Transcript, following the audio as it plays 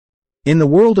In the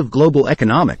world of global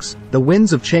economics, the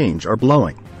winds of change are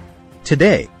blowing.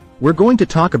 Today, we're going to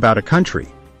talk about a country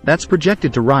that's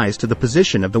projected to rise to the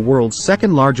position of the world's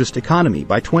second largest economy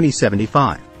by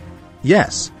 2075.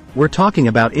 Yes, we're talking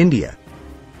about India.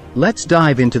 Let's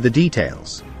dive into the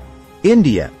details.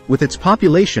 India, with its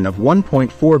population of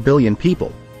 1.4 billion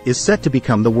people, is set to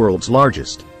become the world's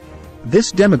largest.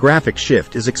 This demographic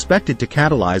shift is expected to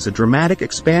catalyze a dramatic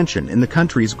expansion in the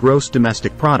country's gross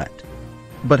domestic product.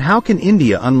 But how can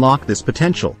India unlock this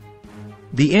potential?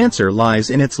 The answer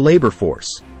lies in its labor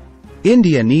force.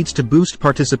 India needs to boost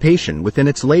participation within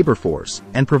its labor force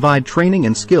and provide training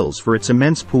and skills for its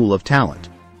immense pool of talent.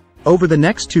 Over the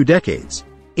next 2 decades,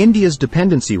 India's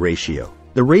dependency ratio,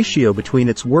 the ratio between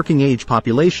its working-age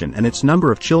population and its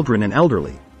number of children and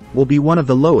elderly, will be one of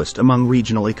the lowest among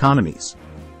regional economies.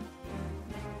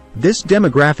 This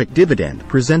demographic dividend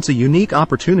presents a unique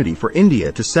opportunity for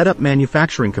India to set up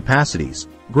manufacturing capacities,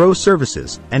 grow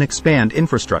services, and expand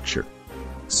infrastructure.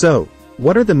 So,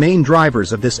 what are the main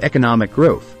drivers of this economic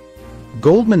growth?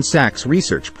 Goldman Sachs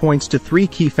Research points to 3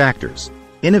 key factors: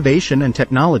 innovation and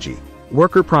technology,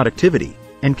 worker productivity,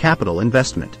 and capital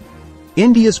investment.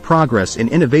 India's progress in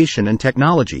innovation and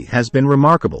technology has been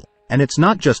remarkable, and it's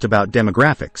not just about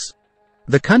demographics.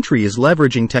 The country is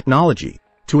leveraging technology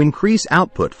to increase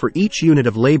output for each unit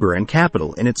of labor and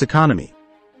capital in its economy.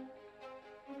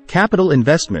 Capital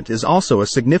investment is also a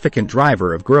significant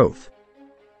driver of growth.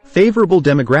 Favorable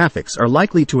demographics are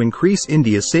likely to increase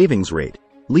India's savings rate,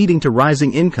 leading to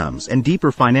rising incomes and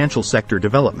deeper financial sector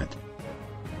development.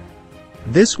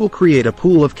 This will create a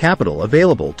pool of capital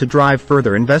available to drive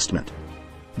further investment.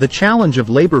 The challenge of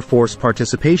labor force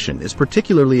participation is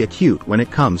particularly acute when it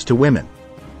comes to women.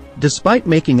 Despite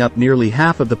making up nearly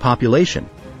half of the population,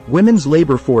 women's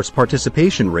labor force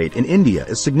participation rate in India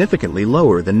is significantly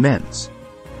lower than men's.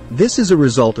 This is a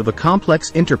result of a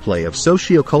complex interplay of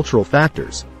socio-cultural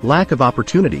factors, lack of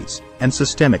opportunities, and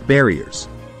systemic barriers.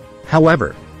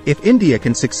 However, if India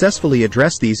can successfully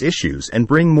address these issues and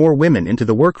bring more women into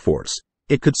the workforce,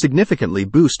 it could significantly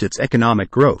boost its economic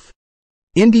growth.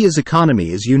 India's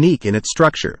economy is unique in its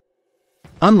structure.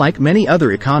 Unlike many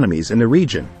other economies in the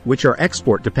region, which are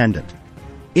export-dependent,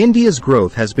 India's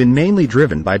growth has been mainly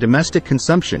driven by domestic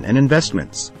consumption and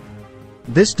investments.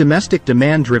 This domestic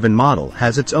demand-driven model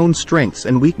has its own strengths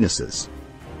and weaknesses.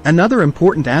 Another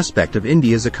important aspect of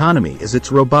India's economy is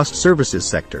its robust services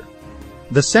sector.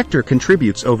 The sector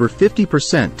contributes over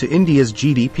 50% to India's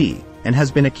GDP and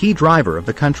has been a key driver of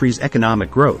the country's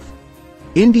economic growth.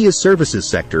 India's services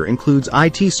sector includes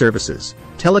IT services,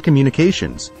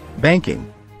 telecommunications,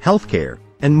 banking, healthcare,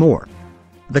 and more.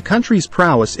 The country's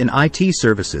prowess in IT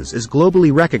services is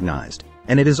globally recognized,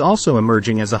 and it is also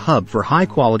emerging as a hub for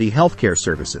high-quality healthcare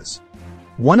services.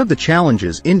 One of the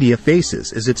challenges India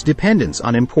faces is its dependence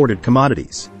on imported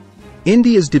commodities.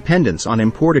 India's dependence on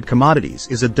imported commodities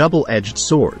is a double-edged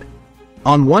sword.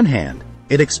 On one hand,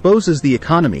 it exposes the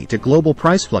economy to global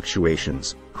price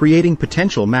fluctuations, creating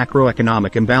potential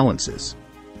macroeconomic imbalances.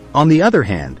 On the other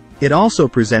hand, it also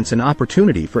presents an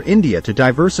opportunity for India to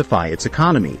diversify its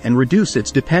economy and reduce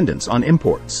its dependence on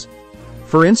imports.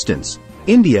 For instance,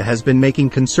 India has been making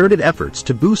concerted efforts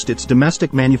to boost its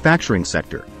domestic manufacturing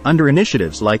sector under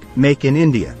initiatives like Make in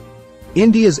India.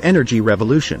 India's energy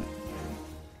revolution.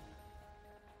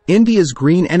 India's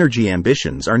green energy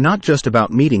ambitions are not just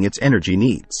about meeting its energy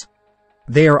needs.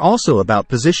 They are also about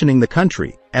positioning the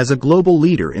country as a global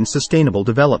leader in sustainable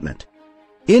development.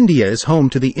 India is home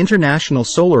to the International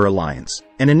Solar Alliance,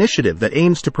 an initiative that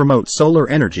aims to promote solar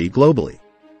energy globally.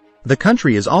 The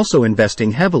country is also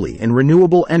investing heavily in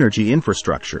renewable energy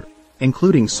infrastructure,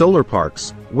 including solar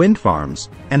parks, wind farms,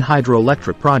 and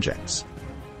hydroelectric projects.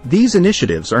 These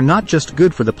initiatives are not just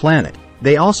good for the planet,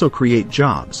 they also create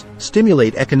jobs,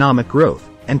 stimulate economic growth,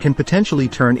 and can potentially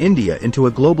turn India into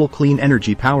a global clean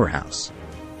energy powerhouse.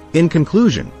 In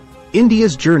conclusion,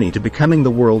 India's journey to becoming the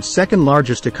world's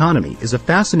second-largest economy is a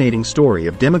fascinating story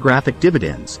of demographic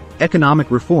dividends,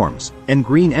 economic reforms, and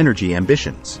green energy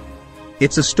ambitions.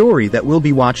 It's a story that we'll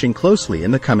be watching closely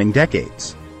in the coming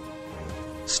decades.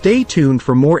 Stay tuned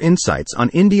for more insights on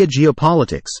India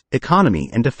geopolitics, economy,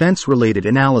 and defense-related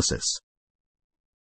analysis.